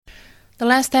The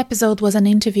last episode was an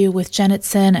interview with Janet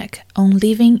Sernack on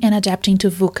living and adapting to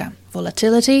VUCA,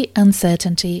 volatility,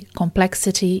 uncertainty,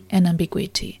 complexity, and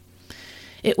ambiguity.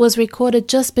 It was recorded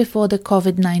just before the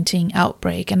COVID-19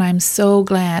 outbreak, and I'm so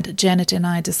glad Janet and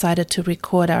I decided to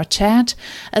record our chat,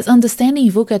 as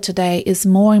understanding VUCA today is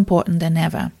more important than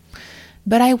ever.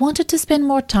 But I wanted to spend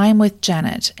more time with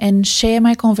Janet and share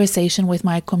my conversation with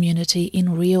my community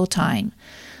in real time.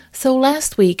 So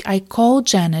last week, I called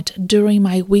Janet during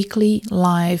my weekly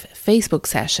live Facebook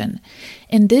session,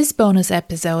 and this bonus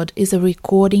episode is a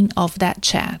recording of that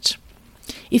chat.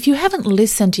 If you haven't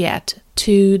listened yet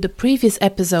to the previous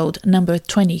episode, number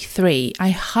 23,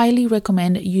 I highly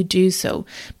recommend you do so,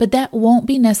 but that won't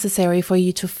be necessary for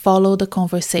you to follow the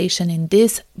conversation in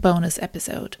this bonus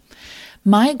episode.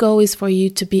 My goal is for you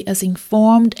to be as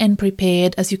informed and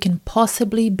prepared as you can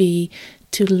possibly be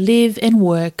to live and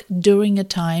work during a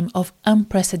time of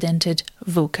unprecedented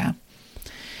VUCA.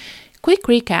 Quick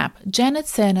recap, Janet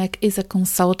Sernack is a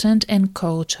consultant and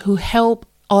coach who help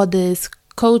others,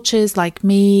 coaches like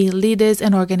me, leaders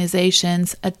and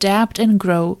organizations adapt and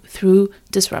grow through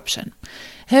disruption.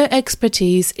 Her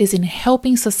expertise is in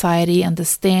helping society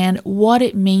understand what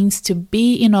it means to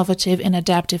be innovative and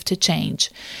adaptive to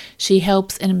change. She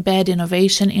helps embed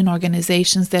innovation in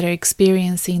organizations that are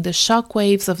experiencing the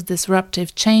shockwaves of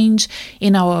disruptive change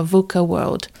in our VUCA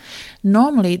world.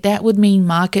 Normally, that would mean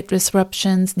market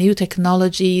disruptions, new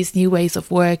technologies, new ways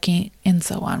of working, and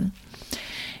so on.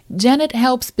 Janet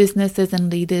helps businesses and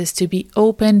leaders to be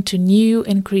open to new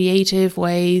and creative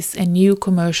ways and new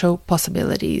commercial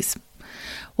possibilities.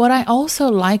 What I also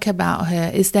like about her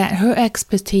is that her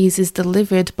expertise is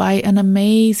delivered by an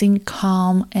amazing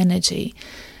calm energy.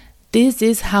 This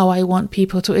is how I want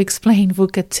people to explain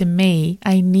VUCA to me.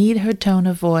 I need her tone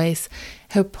of voice,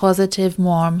 her positive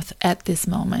warmth at this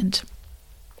moment.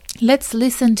 Let's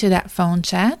listen to that phone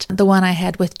chat, the one I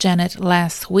had with Janet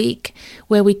last week,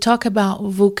 where we talk about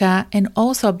VUCA and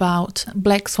also about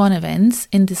Black Swan events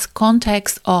in this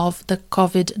context of the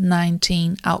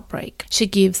COVID-19 outbreak. She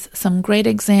gives some great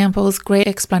examples, great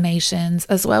explanations,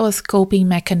 as well as coping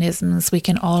mechanisms we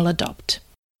can all adopt.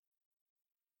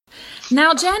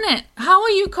 Now, Janet, how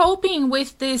are you coping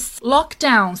with this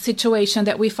lockdown situation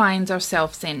that we find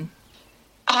ourselves in?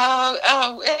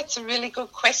 Oh, it's a really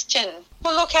good question.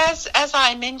 Well, look, as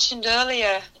I mentioned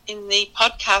earlier in the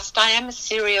podcast, I am a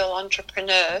serial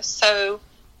entrepreneur, so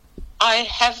I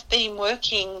have been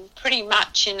working pretty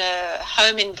much in a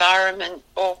home environment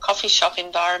or coffee shop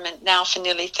environment now for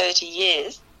nearly 30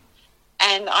 years,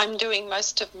 and I'm doing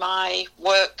most of my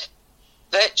work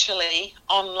virtually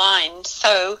online,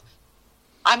 so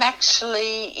I'm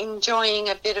actually enjoying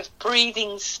a bit of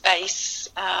breathing space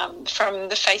from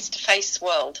the face-to-face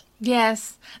world.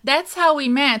 Yes, that's how we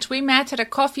met. We met at a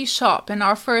coffee shop, and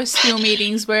our first few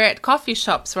meetings were at coffee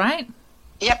shops, right?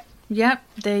 Yep,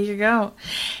 there you go.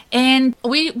 And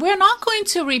we're not going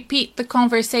to repeat the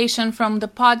conversation from the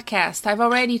podcast. I've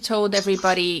already told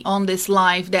everybody on this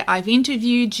live that I've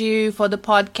interviewed you for the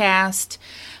podcast,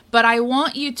 but I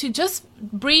want you to just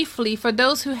briefly, for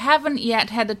those who haven't yet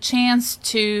had a chance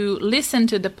to listen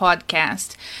to the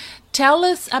podcast, tell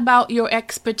us about your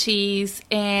expertise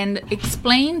and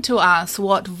explain to us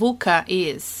what VUCA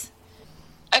is.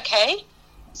 Okay,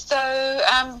 so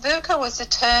VUCA was a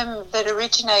term that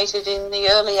originated in the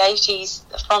early 80s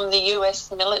from the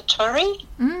US military.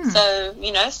 So,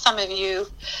 some of you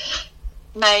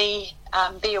may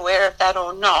be aware of that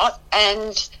or not.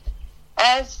 And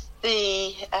as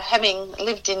having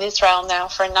lived in Israel now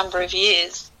for a number of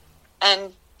years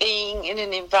and being in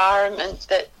an environment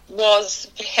that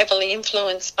was heavily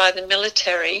influenced by the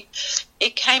military,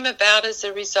 it came about as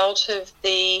a result of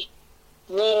the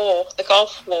war, the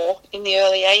Gulf War in the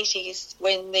early 80s,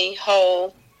 when the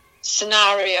whole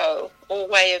scenario or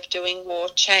way of doing war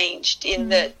changed in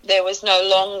that there was no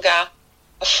longer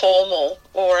a formal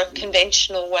or a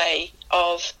conventional way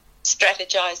of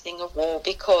strategizing a war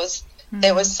because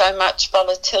there was so much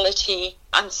volatility,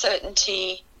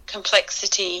 uncertainty,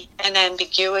 complexity, and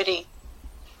ambiguity.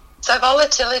 So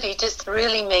volatility just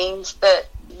really means that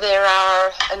there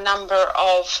are a number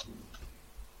of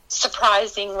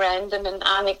surprising, random, and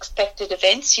unexpected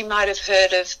events. You might have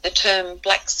heard of the term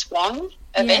Black Swan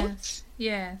events.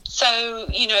 Yes. So,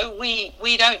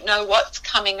 we don't know what's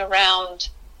coming around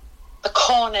the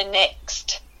corner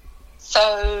next.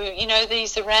 So,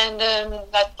 these are random,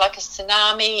 like a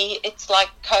tsunami. It's like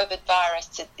COVID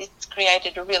virus. It's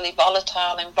created a really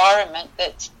volatile environment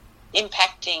that's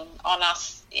impacting on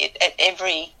us at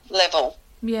every level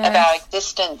of our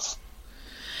existence.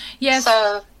 Yes.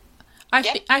 So,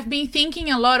 I've been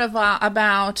thinking a lot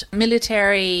about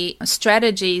military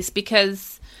strategies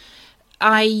because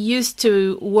I used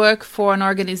to work for an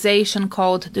organization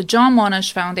called the John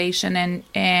Monash Foundation,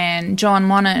 and John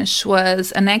Monash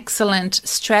was an excellent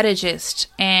strategist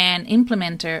and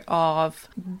implementer of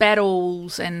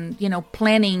battles and,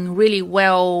 planning really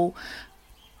well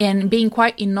and being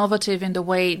quite innovative in the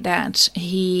way that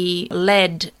he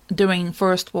led during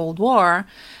First World War,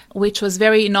 which was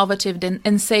very innovative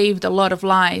and saved a lot of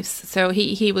lives. So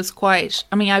he was quite,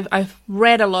 I've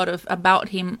read a lot about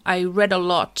him. I read a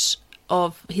lot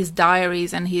of his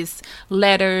diaries and his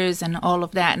letters and all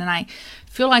of that. And I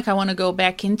feel like I want to go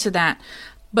back into that.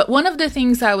 But one of the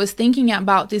things I was thinking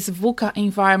about this VUCA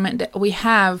environment that we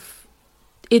have,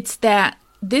 it's that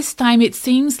this time it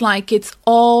seems like it's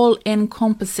all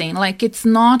encompassing. Like it's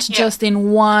not just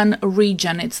in one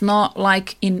region. It's not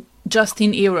like just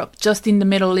in Europe, just in the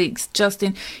Middle East, just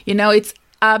in, it's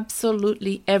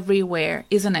absolutely everywhere,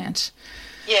 isn't it?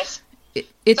 Yes.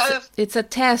 It's a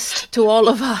test to all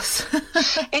of us.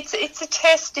 It's a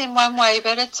test in one way,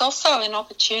 but it's also an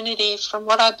opportunity, from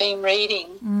what I've been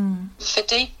reading, for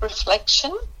deep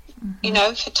reflection,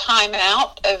 for time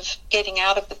out of getting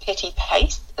out of the petty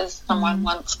pace, as someone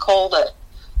once called it,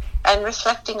 and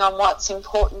reflecting on what's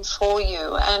important for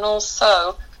you, and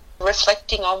also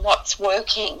reflecting on what's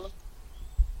working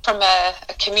from a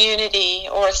community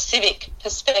or a civic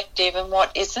perspective and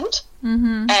what isn't,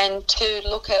 and to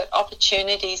look at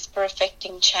opportunities for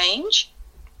affecting change.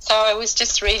 So I was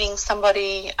just reading,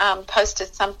 somebody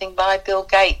posted something by Bill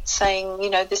Gates saying,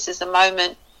 this is a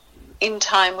moment in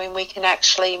time when we can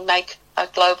actually make a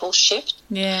global shift.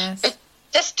 Yes. But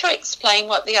just to explain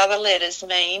what the other letters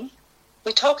mean,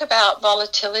 we talk about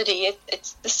volatility.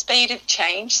 It's the speed of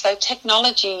change. So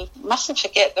technology, mustn't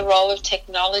forget the role of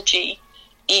technology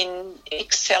in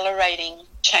accelerating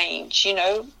change.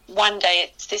 One day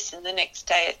it's this and the next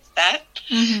day it's that.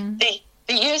 The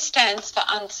U stands for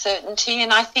uncertainty,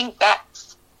 and I think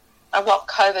that's what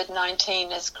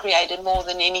COVID-19 has created more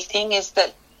than anything, is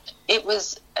that it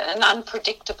was an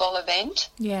unpredictable event.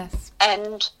 Yes.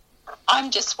 And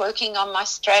I'm just working on my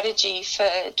strategy for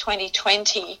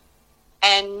 2020.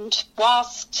 And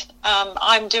whilst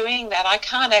I'm doing that, I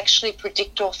can't actually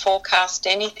predict or forecast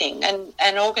anything,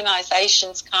 and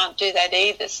organisations can't do that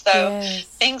either. So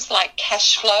things like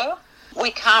cash flow,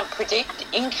 we can't predict.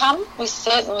 Income, we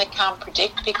certainly can't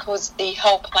predict, because the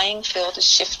whole playing field has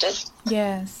shifted.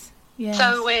 Yes, yes.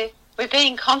 So we're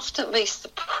being constantly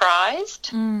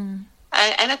surprised,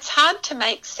 and it's hard to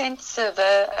make sense of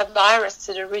a virus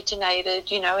that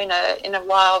originated, in a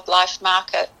wildlife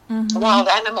market, a wild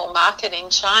animal market in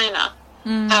China,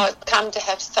 how it's come to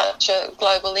have such a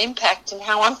global impact and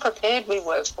how unprepared we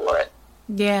were for it.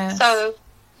 Yeah. So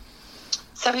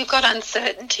we've got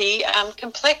uncertainty.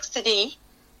 Complexity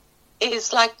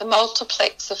is like the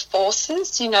multiplex of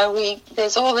forces.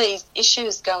 There's all these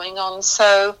issues going on.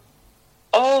 So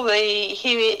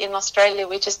here in Australia,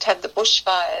 we just had the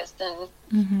bushfires,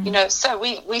 and so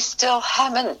we still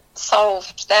haven't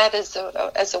solved that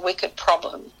as a wicked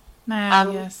problem.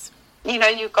 Yes.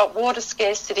 You've got water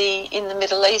scarcity in the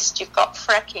Middle East. You've got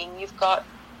fracking. You've got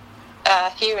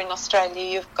here in Australia,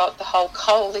 you've got the whole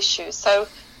coal issue. So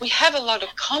we have a lot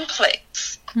of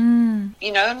complex,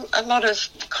 a lot of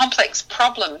complex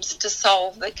problems to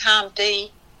solve that can't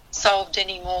be solved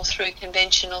anymore through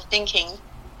conventional thinking.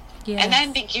 Yes. And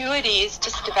ambiguity is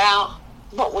just about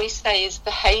what we say is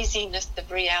the haziness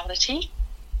of reality.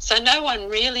 So no one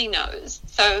really knows.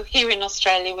 So here in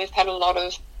Australia, we've had a lot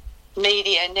of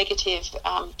media, negative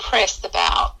press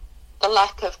about the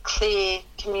lack of clear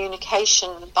communication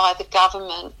by the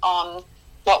government on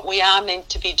what we are meant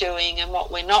to be doing and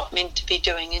what we're not meant to be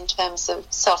doing in terms of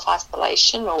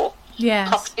self-isolation or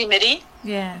proximity.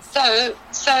 Yes.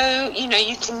 So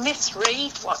you can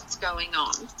misread what's going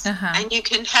on, and you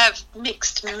can have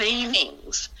mixed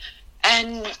meanings.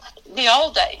 And the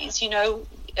old days,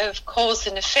 of cause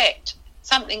and effect,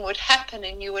 something would happen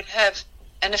and you would have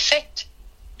an effect,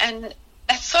 and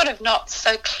that's sort of not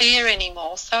so clear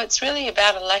anymore. So it's really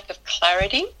about a lack of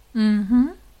clarity.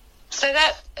 So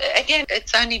that, again,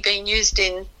 it's only been used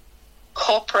in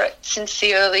corporate since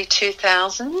the early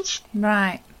 2000s.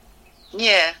 Right.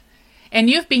 Yeah. And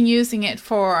you've been using it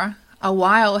for a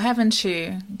while, haven't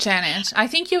you, Janet? I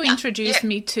think you introduced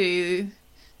me to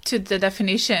the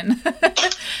definition.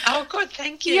 Oh, good.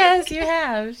 Thank you. Yes, you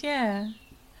have. Yeah.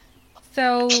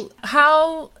 So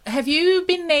how have you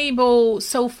been able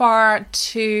so far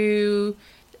to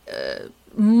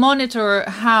monitor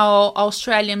how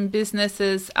Australian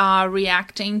businesses are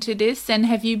reacting to this? And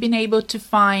have you been able to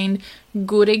find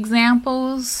good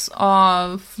examples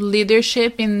of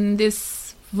leadership in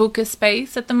this VUCA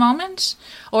space at the moment?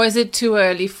 Or is it too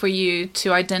early for you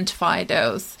to identify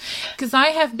those? Because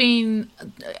I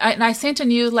sent a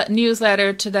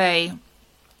newsletter today,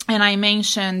 and I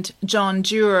mentioned John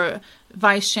Dewar,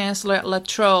 Vice Chancellor at La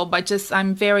Trobe.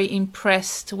 I'm very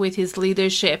impressed with his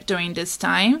leadership during this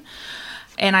time.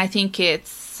 And I think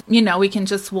it's, we can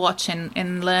just watch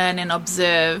and learn and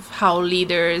observe how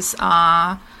leaders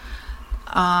are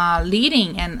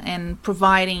leading and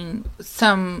providing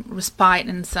some respite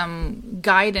and some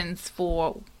guidance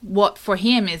for what for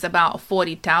him is about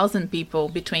 40,000 people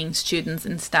between students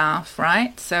and staff,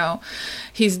 right? So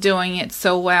he's doing it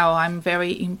so well. I'm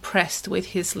very impressed with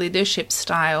his leadership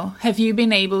style. Have you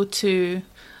been able to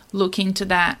look into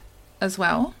that as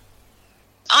well?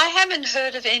 I haven't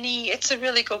heard of any. It's a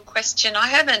really good question. I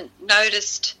haven't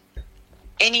noticed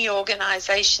any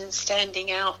organisation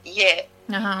standing out yet.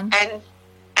 Uh-huh.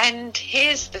 And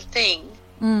here's the thing.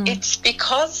 It's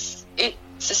because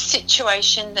it's a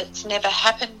situation that's never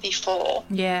happened before.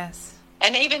 Yes.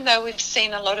 And even though we've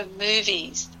seen a lot of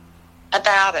movies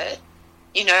about it,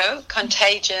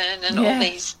 Contagion and all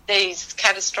these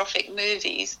catastrophic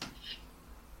movies,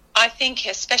 I think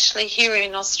especially here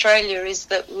in Australia is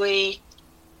that we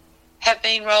have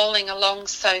been rolling along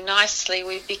so nicely,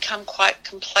 we've become quite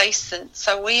complacent.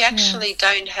 So we actually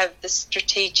don't have the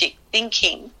strategic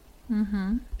thinking,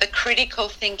 the critical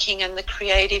thinking and the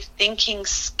creative thinking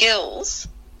skills,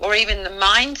 or even the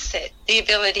mindset, the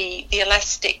ability, the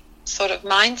elastic sort of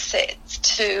mindsets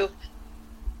to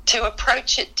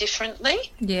approach it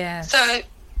differently. Yeah. So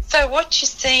what you're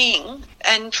seeing,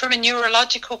 and from a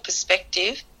neurological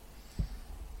perspective,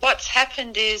 what's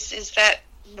happened is that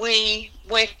we're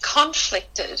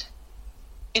conflicted,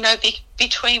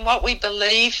 between what we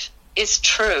believe is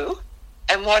true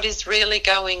and what is really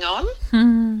going on.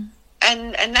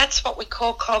 And that's what we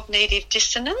call cognitive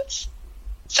dissonance.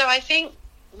 So I think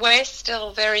we're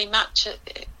still very much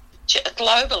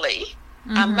globally,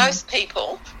 most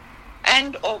people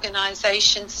and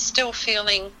organisations are still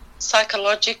feeling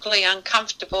psychologically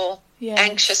uncomfortable,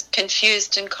 anxious,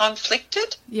 confused and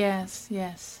conflicted. Yes.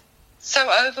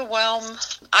 So overwhelm,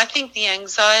 I think the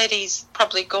anxiety's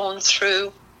probably gone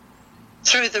through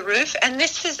the roof, and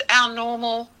this is our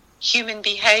normal human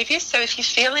behaviour. So if you're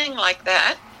feeling like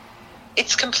that,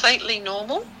 it's completely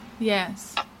normal.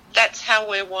 Yes. That's how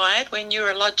we're wired. We're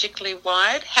neurologically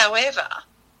wired. However,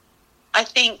 I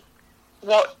think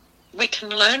what we can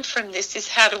learn from this is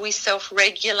how do we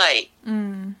self-regulate?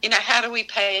 How do we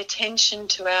pay attention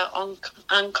to our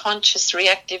unconscious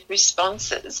reactive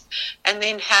responses, and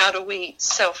then how do we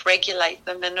self-regulate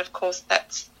them? And, of course,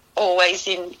 that's always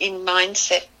in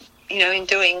mindset, in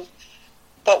doing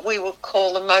what we would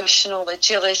call emotional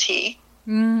agility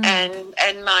and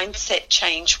mindset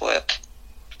change work.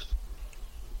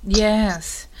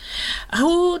 Yes.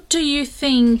 Who do you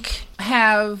think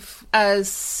have,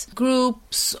 as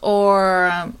groups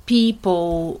or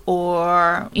people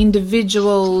or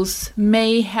individuals,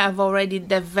 may have already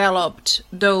developed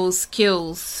those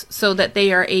skills so that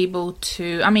they are able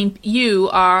to, you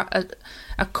are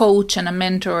a coach and a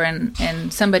mentor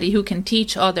and somebody who can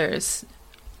teach others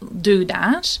do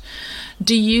that.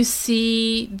 Do you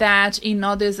see that in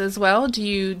others as well? Do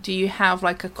you have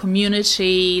like a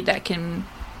community that can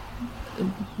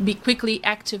be quickly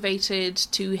activated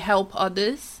to help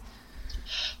others?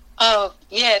 Oh,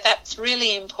 yeah, that's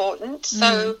really important.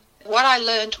 So what I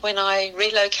learned when I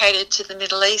relocated to the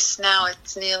Middle East, now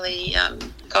it's nearly,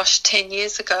 10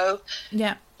 years ago,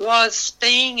 was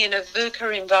being in a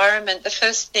VUCA environment. The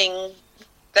first thing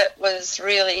that was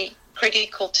really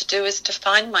critical to do is to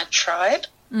find my tribe.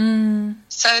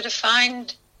 So to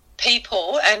find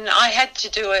people, and I had to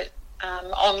do it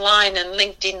online, and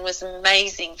LinkedIn was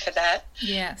amazing for that.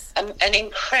 Yes. An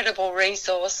incredible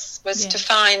resource was to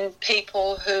find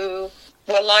people who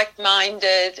were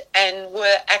like-minded and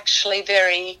were actually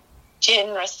very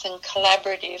generous and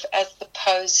collaborative, as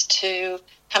opposed to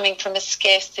coming from a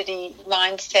scarcity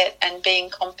mindset and being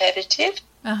competitive.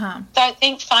 So I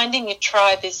think finding your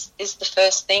tribe is the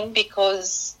first thing,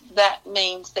 because that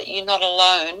means that you're not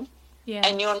alone.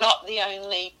 And you're not the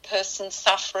only person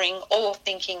suffering or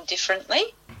thinking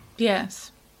differently.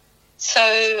 Yes. So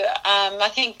I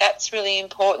think that's really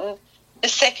important. The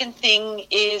second thing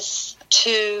is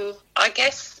to, I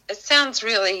guess, it sounds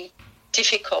really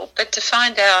difficult, but to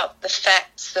find out the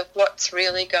facts of what's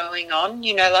really going on.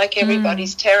 Like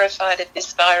everybody's terrified of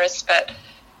this virus, but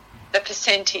the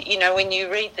percentage, when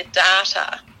you read the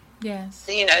data,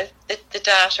 the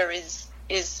data is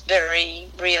very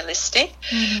realistic.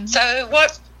 So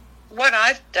what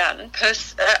I've done,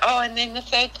 and then the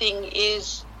third thing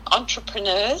is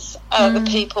entrepreneurs are the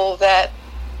people that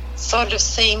sort of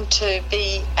seem to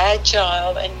be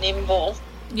agile and nimble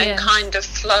and kind of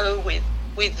flow with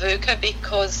VUCA,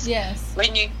 because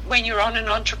when you're on an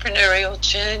entrepreneurial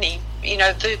journey,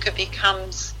 VUCA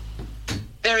becomes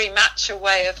very much a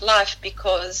way of life,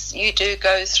 because you do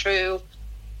go through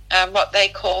what they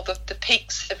call the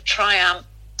peaks of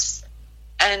triumphs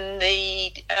and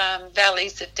the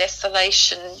valleys of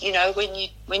desolation,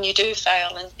 when you do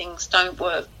fail and things don't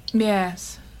work.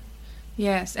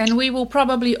 Yes, and we will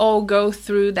probably all go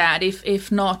through that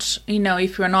if not,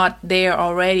 if you're not there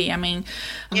already. I mean,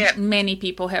 many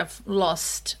people have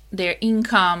lost their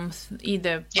income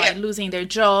either by losing their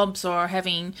jobs or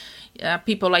having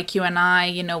people like you and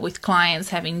I, with clients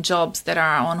having jobs that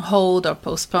are on hold or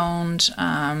postponed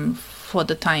for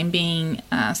the time being.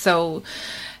 So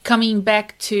coming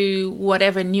back to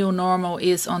whatever new normal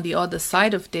is on the other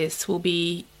side of this will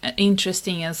be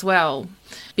interesting as well,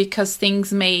 because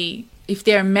things may, if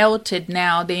they're melted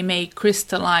now, they may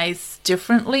crystallize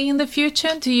differently in the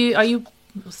future. Are you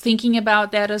thinking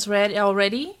about that as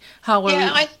already? How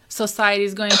society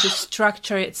is going to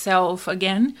structure itself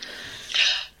again?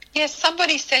 Yes,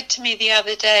 somebody said to me the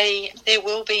other day, there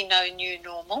will be no new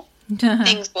normal.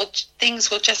 Things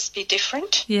will just be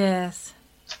different. Yes.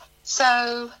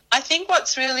 So I think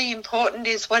what's really important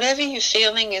is whatever you're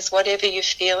feeling is whatever you're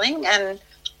feeling, and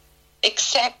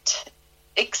accept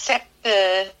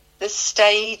the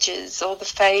stages or the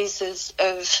phases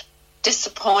of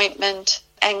disappointment,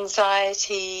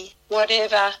 anxiety,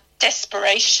 whatever,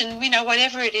 desperation,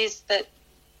 whatever it is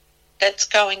that's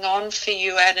going on for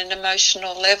you at an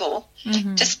emotional level.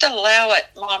 Mm-hmm. Just allow it.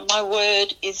 My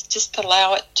word is just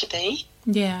allow it to be.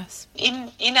 Yes.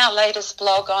 In our latest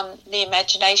blog on the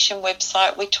Imagination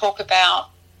website, we talk about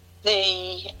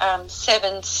the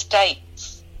 7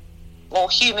 states or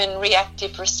human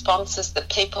reactive responses that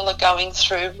people are going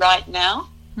through right now.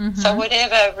 Mm-hmm. So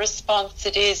whatever response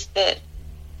it is that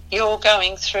you're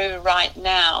going through right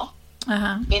now,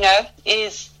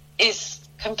 is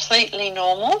completely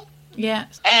normal.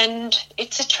 Yes. And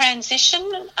it's a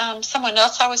transition. Someone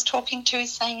else I was talking to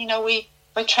is saying,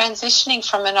 we're transitioning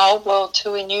from an old world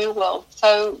to a new world.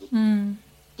 So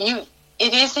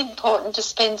it is important to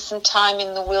spend some time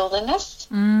in the wilderness.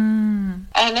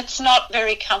 And it's not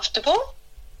very comfortable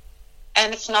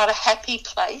and it's not a happy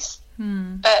place.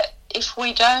 But if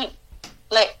we don't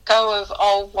let go of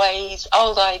old ways,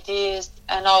 old ideas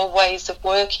and old ways of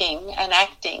working and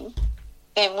acting,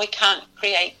 then we can't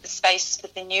create the space for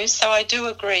the new. So I do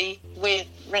agree with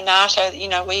Renata,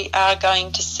 we are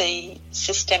going to see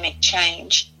systemic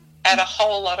change at a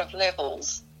whole lot of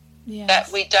levels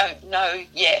that we don't know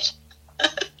yet.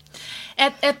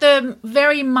 At the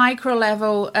very micro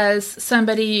level, as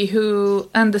somebody who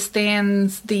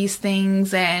understands these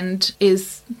things and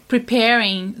is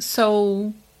preparing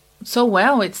so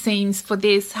well, it seems, for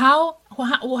this, how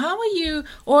are you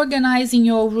organizing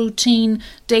your routine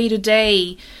day to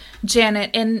day,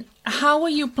 Janet? And how are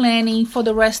you planning for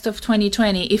the rest of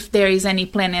 2020, if there is any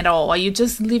plan at all? Are you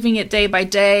just living it day by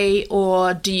day,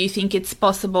 or do you think it's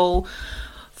possible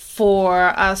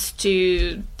for us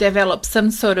to develop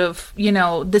some sort of,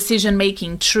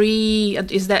 decision-making tree?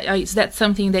 Is that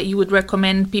something that you would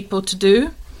recommend people to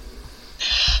do?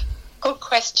 Good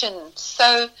question.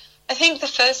 So I think the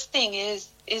first thing is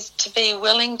to be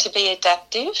willing to be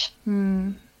adaptive.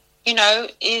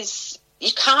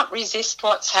 You can't resist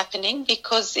what's happening,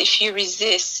 because if you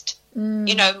resist,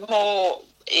 more,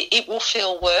 it will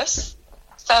feel worse.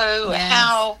 So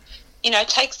how,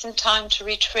 take some time to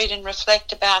retreat and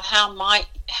reflect about how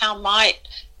might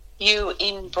you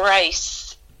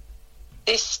embrace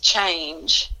this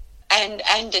change and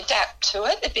adapt to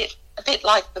it a bit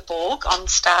like the Borg on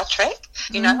Star Trek.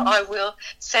 I will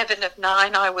 7 of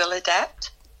 9. I will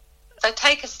adapt. So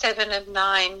take a 7 of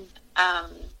 9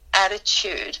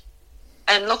 attitude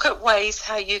and look at ways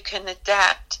how you can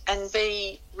adapt and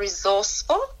be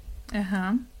resourceful.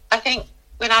 I think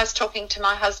when I was talking to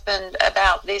my husband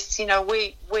about this,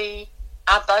 we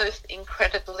are both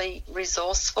incredibly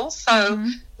resourceful. So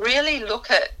really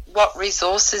look at what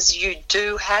resources you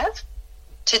do have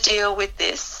to deal with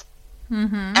this.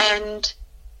 And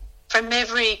from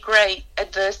every great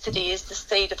adversity is the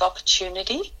seed of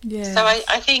opportunity. Yes. So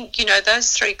I think,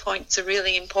 those 3 points are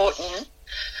really important.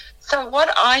 So what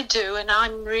I do, and I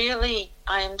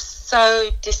am so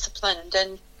disciplined,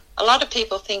 and a lot of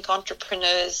people think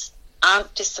entrepreneurs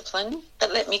aren't disciplined,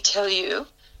 but let me tell you,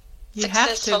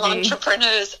 successful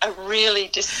entrepreneurs are really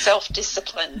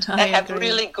self-disciplined. They have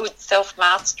really good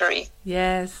self-mastery.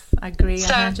 Yes, I agree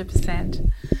 100%.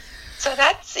 So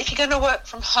that's, if you're going to work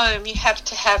from home, you have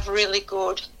to have really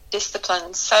good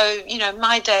discipline. So,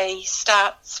 my day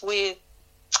starts with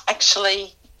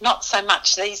actually not so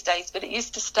much these days, but it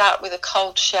used to start with a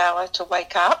cold shower to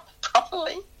wake up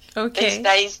properly. Okay.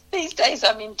 These days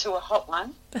I'm into a hot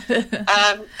one.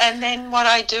 And then what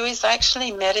I do is I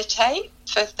actually meditate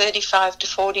for 35 to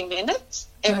 40 minutes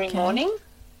every morning.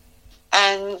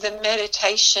 And the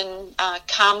meditation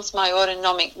calms my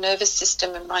autonomic nervous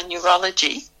system and my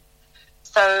neurology.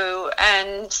 So,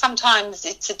 and sometimes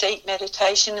it's a deep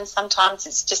meditation and sometimes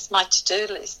it's just my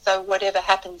to-do list. So whatever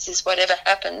happens is whatever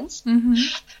happens. Mm-hmm.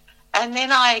 And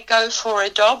then I go for a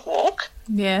dog walk.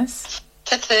 Yes.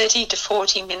 For 30 to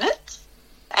 40 minutes.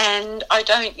 And I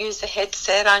don't use a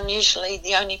headset. I'm usually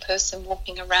the only person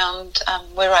walking around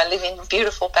where I live in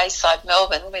beautiful Bayside,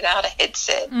 Melbourne, without a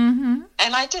headset. Mm-hmm.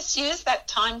 And I just use that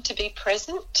time to be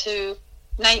present to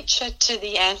nature, to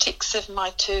the antics of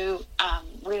my two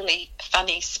really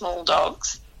funny small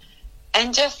dogs,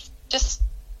 and just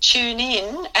tune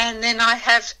in. And then I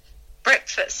have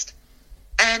breakfast.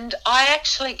 And I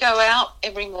actually go out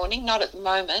every morning, not at the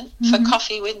moment, for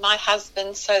coffee with my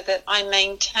husband so that I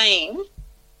maintain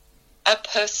a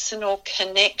personal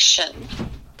connection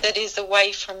that is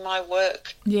away from my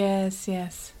work. Yes,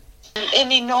 yes.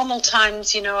 And in normal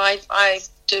times, you know, I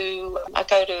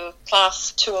go to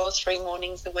class 2 or 3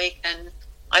 mornings a week, and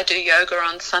I do yoga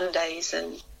on Sundays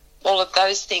and all of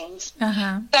those things.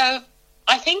 Uh-huh. So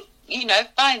I think, you know,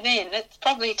 by then it's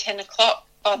probably 10 o'clock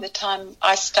by the time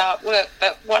I start work.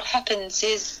 But what happens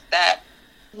is that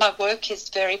my work is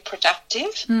very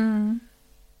productive.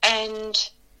 And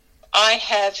I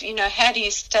have, you know, how do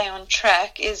you stay on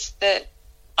track is that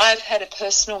I've had a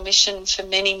personal mission for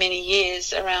many, many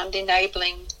years around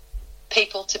enabling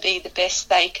people to be the best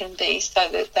they can be so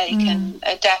that they can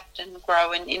adapt and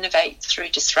grow and innovate through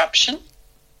disruption.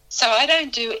 So I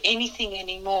don't do anything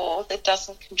anymore that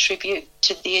doesn't contribute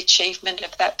to the achievement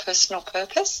of that personal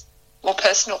purpose or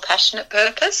personal passionate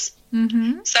purpose.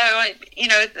 So, you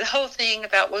know, the whole thing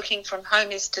about working from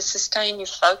home is to sustain your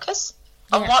focus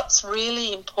on what's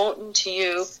really important to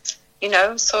you, you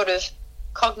know, sort of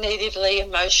cognitively,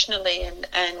 emotionally,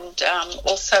 and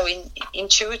also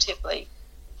intuitively.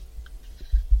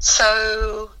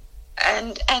 So,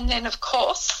 and then, of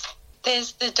course,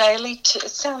 there's the daily,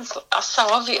 it sounds so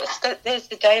obvious, but there's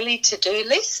the daily to-do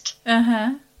list.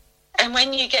 Uh-huh. And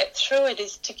when you get through it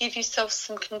is to give yourself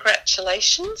some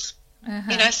congratulations,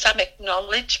 you know, some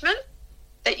acknowledgement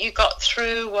that you got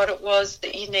through what it was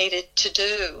that you needed to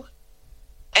do.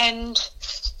 And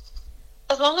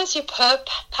as long as you're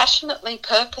passionately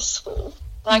purposeful,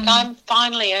 like I'm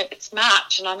finally, it's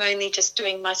March and I'm only just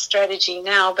doing my strategy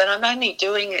now, but I'm only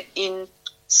doing it in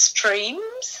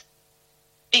streams,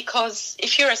 because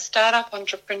if you're a startup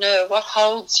entrepreneur, what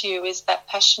holds you is that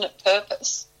passionate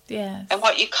purpose. Yes. And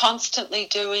what you're constantly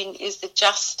doing is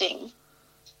adjusting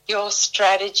your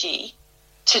strategy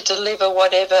to deliver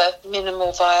whatever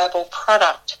minimal viable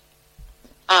product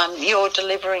you're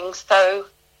delivering. So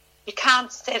you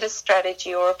can't set a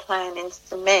strategy or a plan in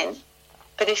cement,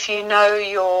 but if you know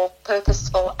your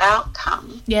purposeful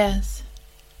outcome, yes,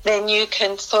 then you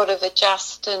can sort of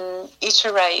adjust and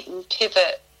iterate and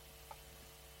pivot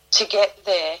to get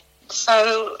there.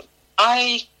 So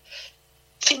I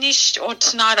finished, or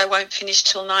tonight I won't finish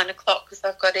till 9 o'clock because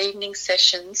I've got evening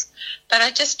sessions, but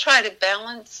I just try to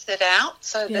balance it out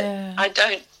so that I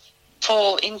don't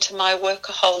fall into my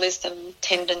workaholism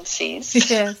tendencies.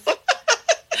 Yes.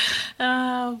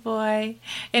 Oh, boy.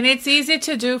 And it's easy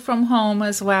to do from home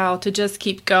as well, to just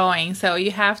keep going. So you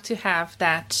have to have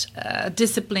that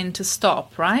discipline to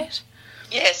stop, right?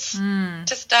 Yes,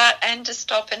 to start and to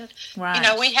stop. And, you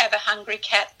know, we have a hungry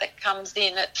cat that comes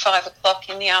in at 5 o'clock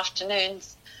in the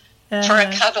afternoons for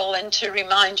a cuddle and to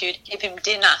remind you to give him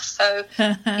dinner. So,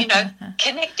 you know,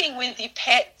 connecting with your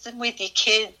pets and with your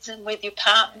kids and with your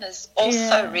partners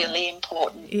also really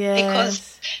important,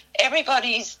 because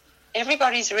everybody's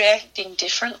reacting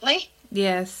differently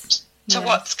to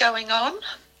what's going on.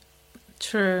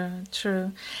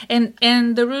 True.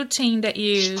 And the routine that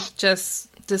you just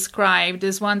described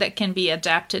is one that can be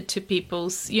adapted to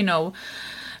people's, you know,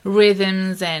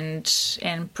 rhythms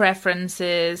and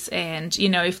preferences, and, you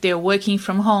know, if they're working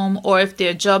from home or if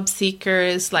they're job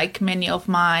seekers, like many of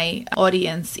my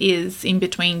audience is in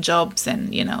between jobs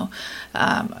and, you know,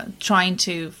 trying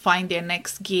to find their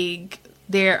next gig.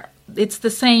 It's the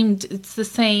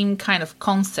same kind of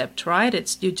concept, right?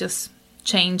 It's you just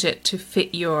change it to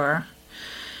fit your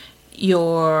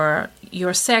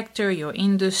sector, your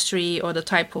industry, or the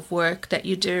type of work that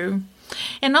you do.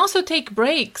 And also take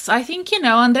breaks. I think, you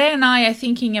know, Andrea and I are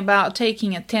thinking about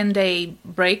taking a 10-day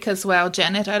break as well.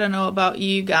 Janet, I don't know about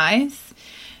you guys.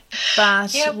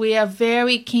 But we are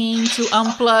very keen to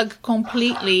unplug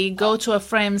completely, go to a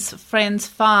friend's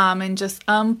farm and just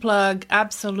unplug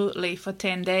absolutely for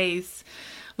 10 days.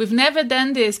 We've never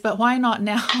done this, but why not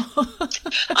now?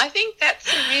 I think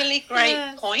that's a really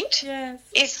great point,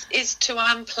 is to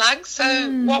unplug.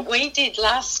 So what we did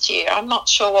last year, I'm not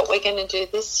sure what we're going to do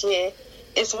this year,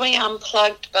 is we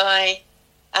unplugged by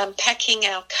packing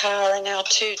our car and our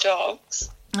 2 dogs,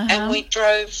 and we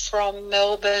drove from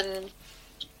Melbourne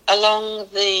along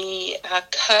the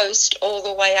coast all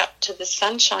the way up to the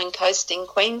Sunshine Coast in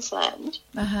Queensland.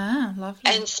 Lovely.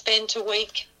 And spent a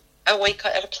week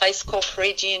at a place called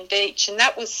Phrygian Beach, and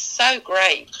that was so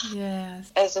great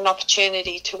as an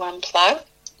opportunity to unplug.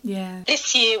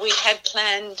 This year we had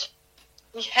planned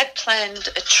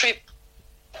a trip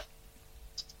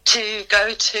to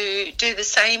go to do the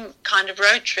same kind of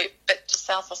road trip but to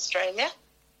South Australia.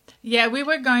 Yeah, we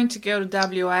were going to go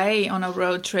to WA on a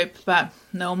road trip, but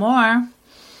no more.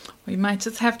 We might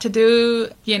just have to do,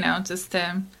 just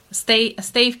a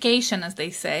staycation, as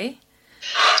they say.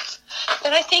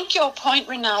 But I think your point,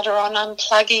 Renata, on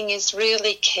unplugging is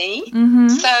really key. So,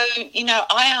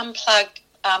 I unplug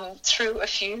through a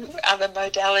few other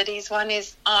modalities. One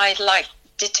is I like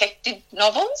detective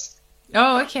novels.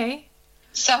 Oh, okay.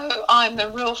 So I'm a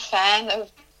real fan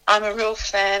of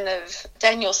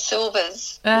Daniel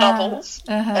Silva's novels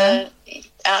because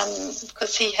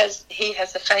he has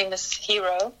a famous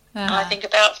hero. I think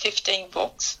about 15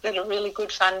 books that are really good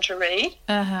fun to read.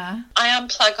 I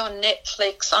unplug on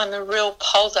Netflix. I'm a real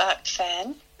Poldark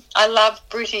fan. I love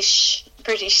British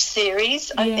series.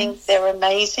 I think they're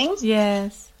amazing. I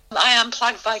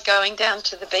unplug by going down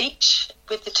to the beach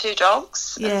with the 2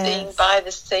 dogs and being by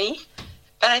the sea.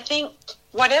 But I think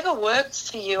whatever works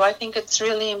for you, I think it's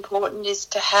really important is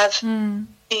to have the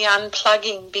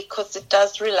unplugging, because it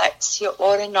does relax your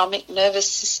autonomic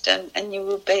nervous system and you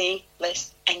will be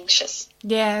less anxious.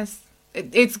 Yes.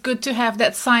 It's good to have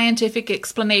that scientific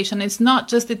explanation. It's not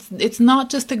just a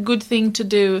good thing to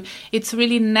do. It's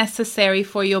really necessary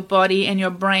for your body and your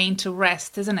brain to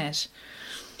rest, isn't it?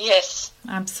 Yes.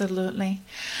 Absolutely.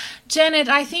 Janet,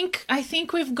 I think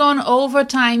we've gone over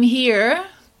time here.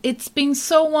 It's been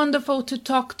so wonderful to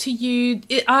talk to you.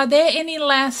 Are there any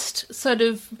last sort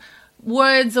of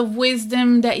words of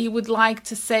wisdom that you would like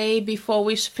to say before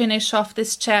we finish off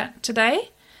this chat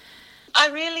today? I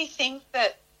really think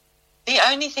that the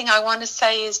only thing I want to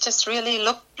say is just really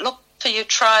look for your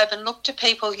tribe and look to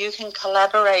people you can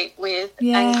collaborate with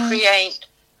and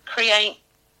create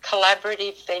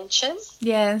collaborative ventures.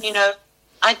 Yes.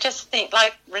 I just think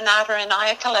like Renata and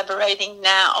I are collaborating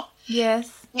now.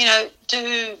 Yes. You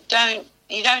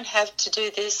don't have to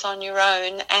do this on your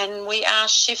own, and we are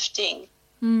shifting,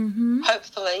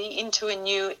 hopefully, into a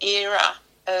new era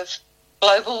of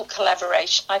global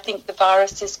collaboration. I think the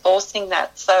virus is forcing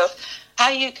that. So how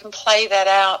you can play that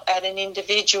out at an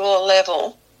individual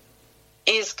level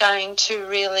is going to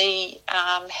really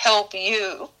help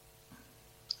you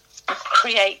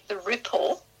create the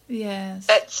ripple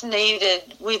that's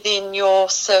needed within your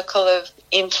circle of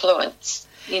influence.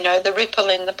 The ripple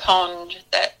in the pond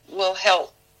that will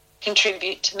help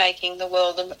contribute to making the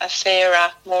world a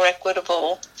fairer, more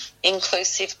equitable,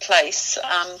 inclusive place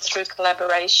through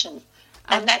collaboration.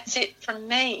 And that's it from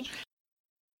me.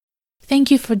 Thank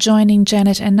you for joining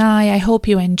Janet and I hope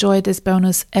you enjoyed this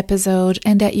bonus episode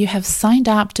and that you have signed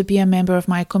up to be a member of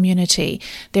my community.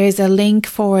 There is a link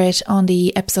for it on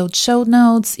the episode show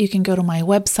notes. You can go to my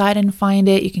website and find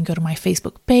it. You can go to my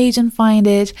Facebook page and find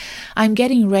it. I'm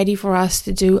getting ready for us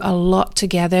to do a lot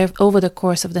together over the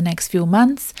course of the next few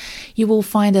months. You will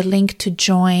find a link to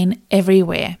join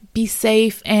everywhere. Be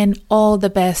safe and all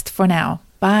the best for now.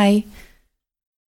 Bye.